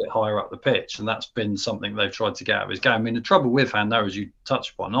played a bit higher up the pitch. And that's been something they've tried to get out of his game. I mean, the trouble with Han Noah, as you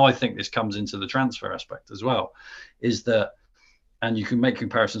touched upon, I think this comes into the transfer aspect as well, is that, and you can make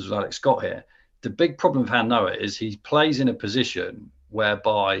comparisons with Alex Scott here, the big problem with Han Noah is he plays in a position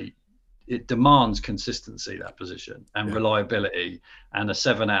whereby it demands consistency, that position, and reliability, and a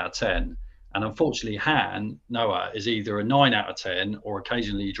 7 out of 10. And unfortunately, Han Noah is either a 9 out of 10 or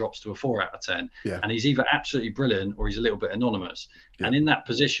occasionally he drops to a 4 out of 10. Yeah. And he's either absolutely brilliant or he's a little bit anonymous. Yeah. And in that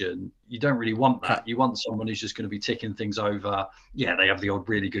position, you don't really want that. You want someone who's just going to be ticking things over. Yeah, they have the odd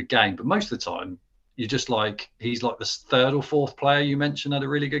really good game, but most of the time, you're just he's like the 3rd or 4th player you mentioned had a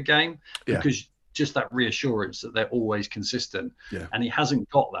really good game because just that reassurance that they're always consistent. Yeah. And he hasn't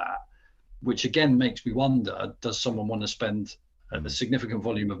got that, which again makes me wonder, does someone want to spend a significant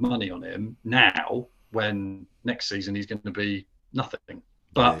volume of money on him now when next season he's going to be nothing?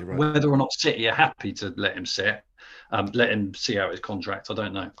 But whether or not City are happy to let him sit, let him see out his contract, I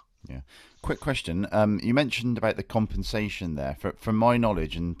don't know. Yeah. Quick question. You mentioned about the compensation there. From my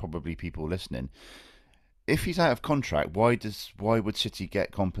knowledge, and probably people listening, if he's out of contract, why would City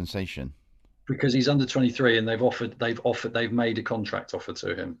get compensation? Because he's under 23 and they've made a contract offer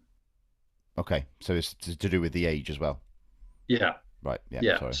to him. Okay, so it's to do with the age as well. Yeah. Right. Yeah.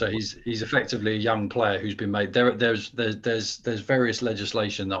 Yeah. Sorry. So he's effectively a young player who's been made. There's various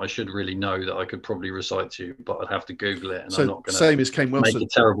legislation that I should really know that I could probably recite to you, but I'd have to Google it, and I'm not going to same as Kane Wilson. Make a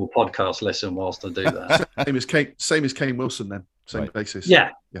terrible podcast lesson whilst I do that. same as Kane Wilson then. Same basis. Yeah.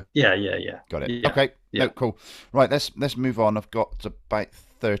 Yeah. Got it. Yeah. Okay. Yeah. No, cool. Right. Let's move on. I've got about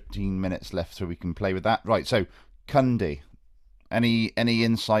 13 minutes left, so we can play with that. Right. So Cundy. Any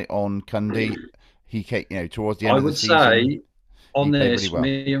insight on Cundy? He came, towards the end of the season. I would say on this, really well.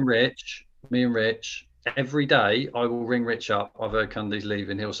 me and Rich, every day I will ring Rich up. I've heard Cundy's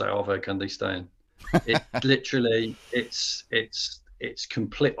leaving. He'll say, I've heard Cundy's staying. It literally, it's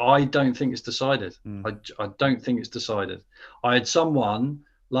complete. I don't think it's decided. I don't think it's decided. I had someone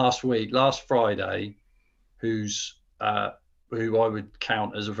last Friday, who I would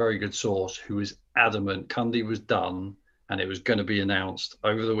count as a very good source, who was adamant Cundy was done. And it was going to be announced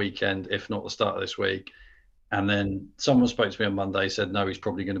over the weekend, if not the start of this week. And then someone spoke to me on Monday, said, no, he's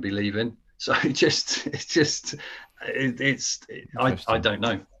probably going to be leaving. So I don't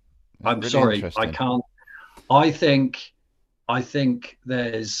know. I'm really sorry. I can't. I think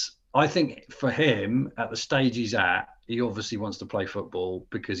for him at the stage he's at, he obviously wants to play football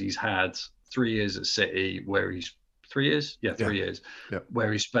because he's had 3 years at City where he's 3 years? Yeah, 3 years. Yeah.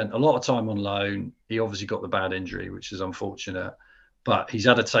 Where he spent a lot of time on loan. He obviously got the bad injury, which is unfortunate. But he's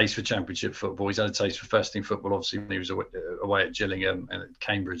had a taste for Championship football. He's had a taste for first team football, obviously, when he was away at Gillingham and at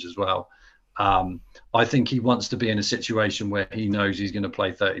Cambridge as well. I think he wants to be in a situation where he knows he's going to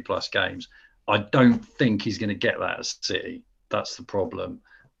play 30 plus games. I don't think he's going to get that at City. That's the problem.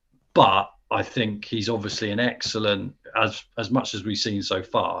 But I think he's obviously an excellent, as much as we've seen so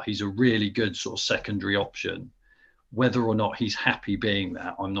far, he's a really good sort of secondary option. Whether or not he's happy being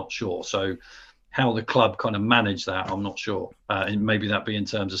that, I'm not sure. So how the club kind of manage that, I'm not sure. And maybe that be in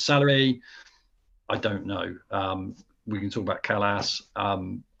terms of salary. I don't know. We can talk about Callas.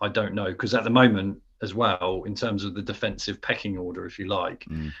 I don't know, because at the moment as well, in terms of the defensive pecking order, if you like,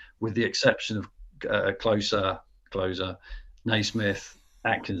 with the exception of Closer, Naismith,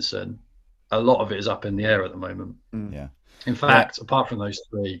 Atkinson, a lot of it is up in the air at the moment. Yeah. In fact, apart from those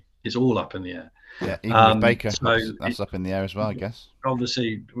three, it's all up in the air. Yeah, even with Baker, that's up in the air as well, I guess.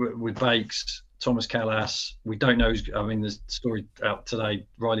 Obviously, with Bakes, Thomas Callas, we don't know. I mean, there's a story out today.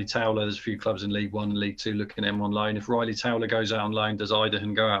 Riley Towler, there's a few clubs in League One and League Two looking at him on loan. If Riley Towler goes out on loan, does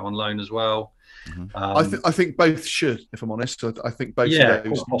Idahan go out on loan as well? I think both should, if I'm honest. I think both of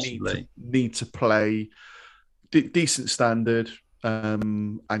those need to play decent standard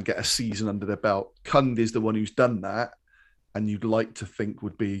and get a season under their belt. Cund is the one who's done that, and you'd like to think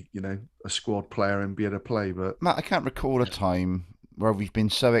would be, a squad player and be able to play. But Matt, I can't recall a time where we've been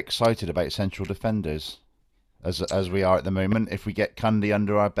so excited about central defenders as we are at the moment. If we get Cundy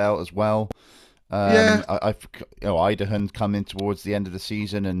under our belt as well, Idahan coming towards the end of the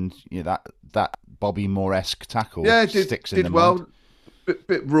season, and that Bobby Moore-esque tackle sticks in the mind.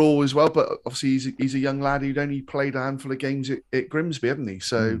 Bit raw as well, but obviously he's a young lad who'd only played a handful of games at Grimsby, haven't he?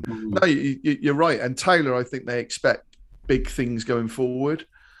 So no, you're right. And Taylor, I think they expect big things going forward.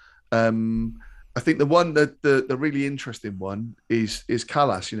 I think the one that the really interesting one is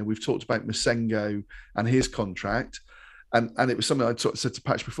Callas. We've talked about Masengo and his contract, and it was something I sort of said to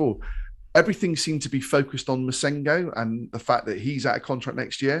Patch before. Everything seemed to be focused on Masengo and the fact that he's out of contract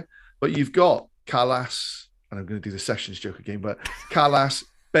next year. But you've got Callas, and I'm going to do the Sessions joke again, but Callas,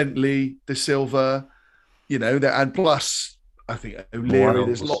 Bentley, De Silva, and plus I think O'Leary.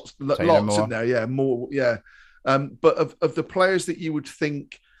 There's lots in there. Yeah, more. Yeah. But of the players that you would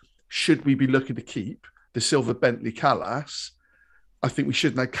think should we be looking to keep, De Silva, Bentley, Callas, I think we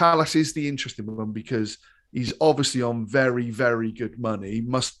should. Now, Callas is the interesting one because he's obviously on very, very good money.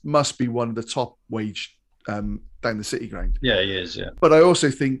 Must be one of the top wage down the City ground. Yeah, he is, yeah. But I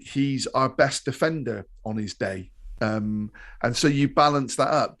also think he's our best defender on his day. And so you balance that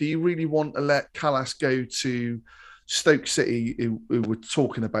up. Do you really want to let Callas go to Stoke City, who were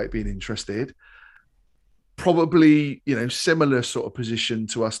talking about being interested? Probably, similar sort of position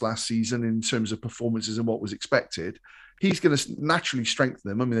to us last season in terms of performances and what was expected. He's going to naturally strengthen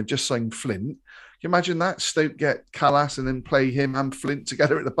them. I mean, they've just signed Flint. Can you imagine that? Stoke get Callas and then play him and Flint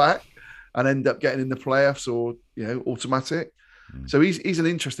together at the back and end up getting in the playoffs or, automatic. So he's an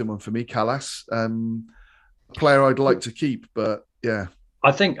interesting one for me, Callas. Player I'd like to keep, but yeah. I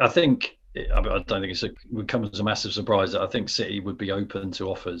don't think it would come as a massive surprise that I think City would be open to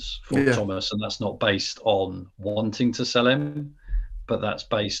offers for Thomas, and that's not based on wanting to sell him, but that's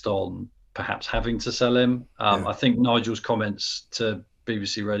based on perhaps having to sell him. I think Nigel's comments to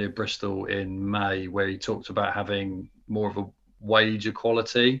BBC Radio Bristol in May, where he talked about having more of a wage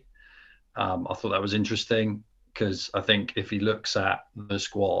equality, I thought that was interesting, because I think if he looks at the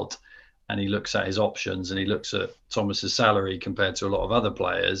squad and he looks at his options and he looks at Thomas's salary compared to a lot of other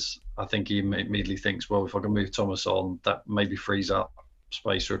players, I think he immediately thinks, well, if I can move Thomas on, that maybe frees up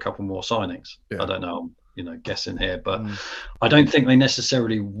space for a couple more signings. I don't know, I'm guessing here, but I don't think they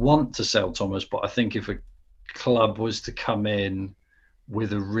necessarily want to sell Thomas. But I think if a club was to come in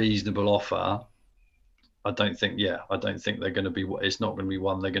with a reasonable offer, I don't think they're going to be. It's not going to be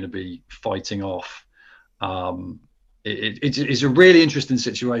one they're going to be fighting off. It's a really interesting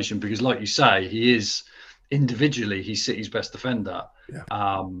situation because, like you say, he is individually he's City's best defender.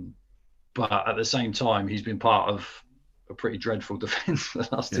 But at the same time, he's been part of a pretty dreadful defence for the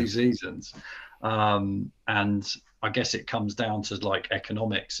last 2 seasons. And I guess it comes down to like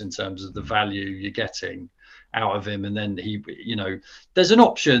economics in terms of the value you're getting out of him. And then he, there's an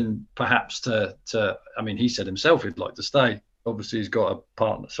option perhaps to, I mean, he said himself he'd like to stay. Obviously, he's got a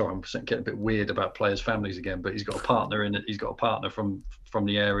partner. Sorry, I'm getting a bit weird about players' families again, but he's got a partner in it. He's got a partner from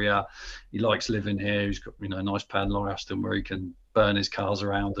the area. He likes living here. He's got a nice pad in Long Aston where he can burn his cars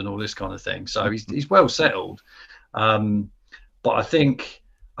around and all this kind of thing. So he's well settled. But I think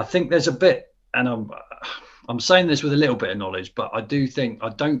there's a bit, and I'm saying this with a little bit of knowledge, but I don't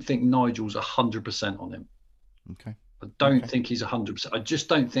think Nigel's 100% on him. Okay. I don't think he's 100%. I just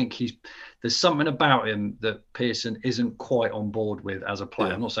don't think there's something about him that Pearson isn't quite on board with as a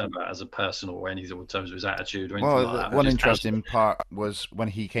player. I'm not saying about as a person or anything in terms of his attitude or anything like that. One interesting part was when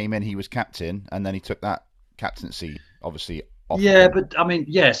he came in, he was captain, and then he took that captaincy, obviously, Yeah, but I mean,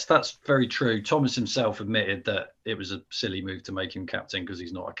 yes, that's very true. Thomas himself admitted that it was a silly move to make him captain because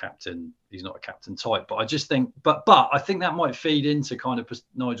he's not a captain. He's not a captain type. But I just think, but I think that might feed into kind of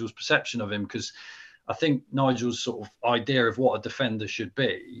Nigel's perception of him, because I think Nigel's sort of idea of what a defender should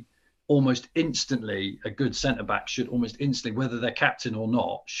be, almost instantly, a good centre back should almost instantly, whether they're captain or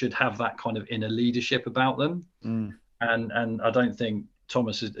not, should have that kind of inner leadership about them. And I don't think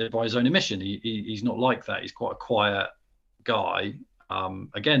Thomas is, by his own admission, he's not like that. He's quite a quiet guy.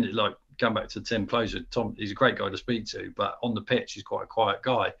 Again, like going back to Tim Closer, Tom, he's a great guy to speak to, but on the pitch, he's quite a quiet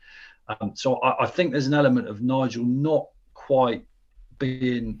guy. So I think there's an element of Nigel not quite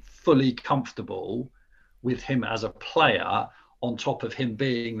being fully comfortable with him as a player, on top of him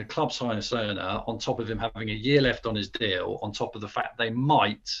being the club's highest earner, on top of him having a year left on his deal, on top of the fact they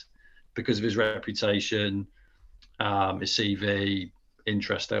might, because of his reputation, his CV,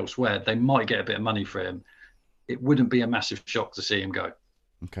 interest elsewhere, they might get a bit of money for him. It wouldn't be a massive shock to see him go.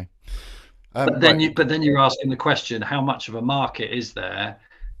 Okay. But then you're asking the question: how much of a market is there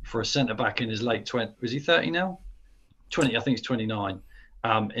for a centre back in his late 20s? Is he 30 now? 20, I think he's 29.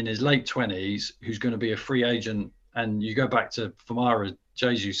 In his late 20s, who's going to be a free agent? And you go back to Famara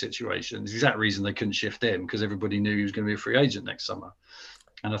Jesus situation. The exact reason they couldn't shift him, because everybody knew he was going to be a free agent next summer.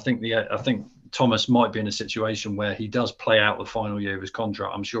 And I think Thomas might be in a situation where he does play out the final year of his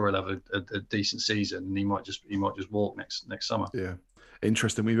contract. I'm sure he'll have a decent season, and he might just walk next summer. Yeah,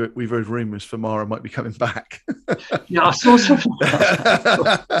 interesting. We've heard rumours Famara might be coming back. Yeah, I saw something.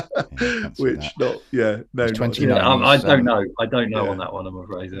 Which not, yeah, no, He's 29. Yeah, I don't know. I don't know on that one, I'm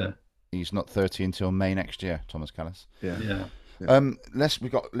afraid. Yeah. He's not 30 until May next year, Thomas Callis. Yeah.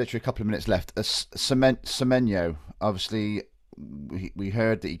 We've got literally a couple of minutes left. Semenyo, obviously, we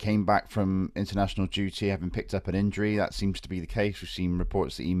heard that he came back from international duty having picked up an injury. That seems to be the case. We've seen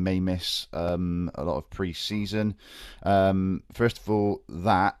reports that he may miss a lot of pre-season. First of all,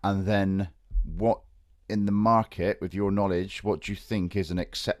 that, and then what in the market, with your knowledge, what do you think is an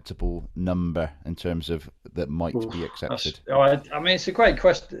acceptable number in terms of that might be accepted? I mean, it's a great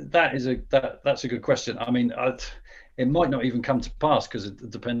question. That's a good question. I mean, it might not even come to pass, because it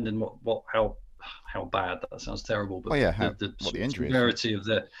depending how bad, that sounds terrible, but the injury severity of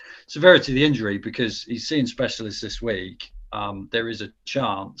the injury, because he's seeing specialists this week. There is a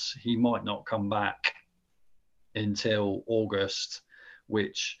chance he might not come back until August,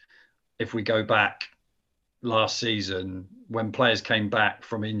 which, if we go back last season, when players came back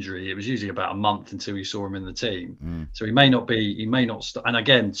from injury, it was usually about a month until you saw him in the team. So he may not and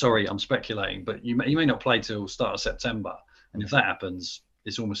again, sorry, I'm speculating, but he may not play till start of September. And if that happens,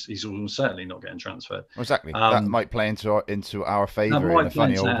 he's almost certainly not getting transferred. Exactly. That might play into our favour in a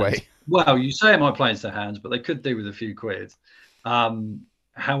funny old way. Well, you say it might play into their hands, but they could do with a few quid.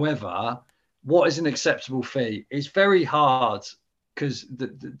 However, what is an acceptable fee? It's very hard, because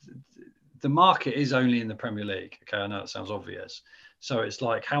the market is only in the Premier League. Okay, I know it sounds obvious. So it's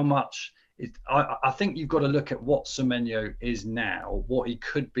like, how much? I think you've got to look at what Semenyo is now, what he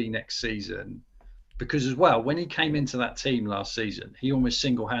could be next season. Because as well, when he came into that team last season, he almost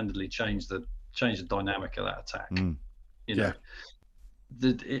single-handedly changed the dynamic of that attack. You know,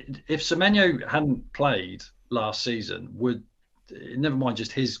 if Semenyo hadn't played last season, never mind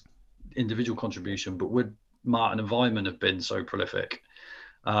just his individual contribution, but would Martin and Weimann have been so prolific?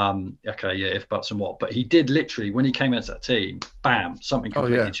 If buts and what, but he did literally, when he came into that team, bam, something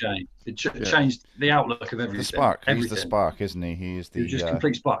completely changed. It changed the outlook of everything. The spark. Everything. He's the spark, isn't he? He is the just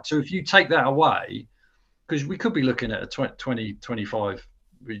complete spark. So if you take that away, because we could be looking at a 20-25,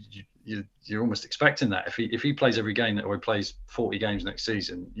 you're almost expecting that if he plays every game, or he plays 40 games next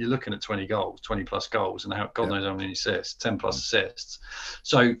season, you're looking at 20 plus goals, and God knows how many assists, 10 plus assists.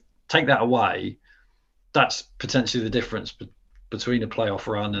 So take that away, that's potentially the difference between a playoff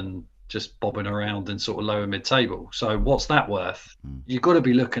run and just bobbing around in sort of lower mid-table. So what's that worth? You've got to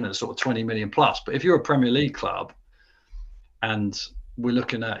be looking at sort of 20 million plus. But if you're a Premier League club, and we're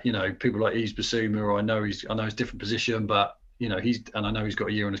looking at, people like Yves Bissouma, or I know his different position, but I know he's got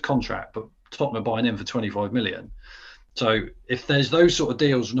a year on his contract, but Tottenham are buying him for 25 million. So if there's those sort of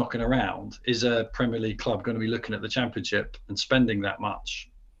deals knocking around, is a Premier League club going to be looking at the Championship and spending that much?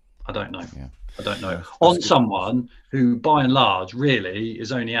 I don't know. Yeah. I don't know. On someone who, by and large, really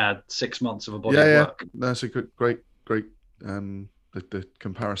has only had 6 months of a body of work. That's a great. The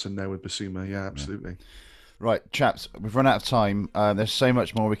comparison there with Bissouma. Yeah, absolutely. Right, chaps, we've run out of time. There's so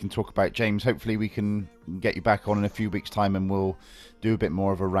much more we can talk about. James, hopefully we can get you back on in a few weeks' time, and we'll do a bit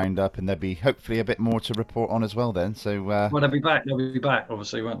more of a roundup, and there'll be hopefully a bit more to report on as well then. So, they'll be back. They'll be back,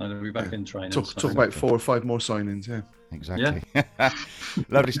 obviously, won't they? They'll be back in training. Talk about 4 or 5 more signings, yeah. Exactly.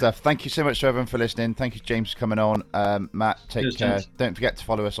 Lovely stuff. Thank you so much to everyone for listening. Thank you, James, for coming on. Matt, take Cheers, care. James. Don't forget to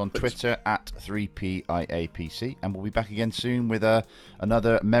follow us on Twitter at 3PIAPC, and we'll be back again soon with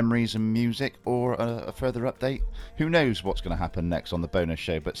another memories and music or a further update. Who knows what's going to happen next on the bonus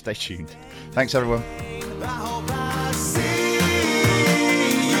show, but stay tuned. Thanks, everyone. I hope I see you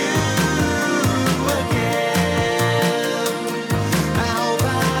again. I hope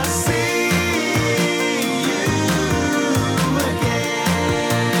I see you again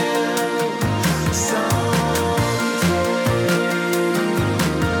someday.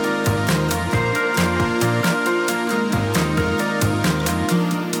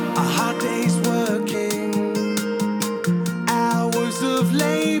 A hard day's working, hours of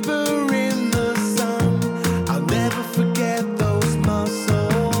labor in the sun. I'll never forget those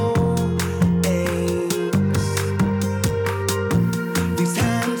muscle aches. These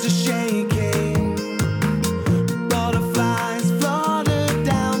hands are shaking, butterflies flutter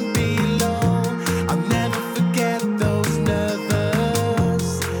down below. I'll never forget those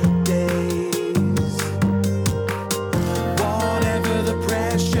nervous days. Whatever the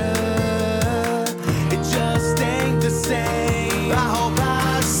pressure, it just ain't the same. I hope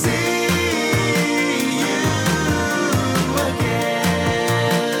I see you again.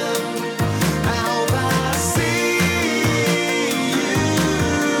 I hope I see you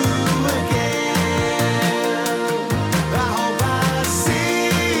again. I hope I see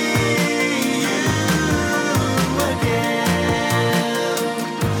you again.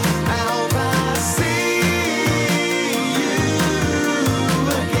 I hope I see you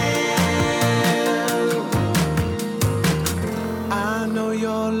again. I know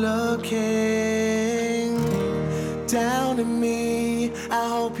you're looking down at me. I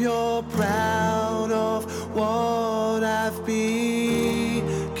hope you're proud of what I've become.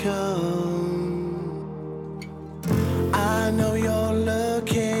 I know you're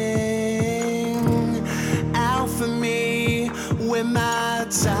looking out for me when my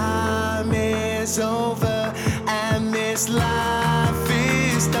time is over and this life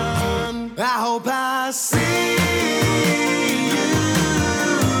is done. I hope I see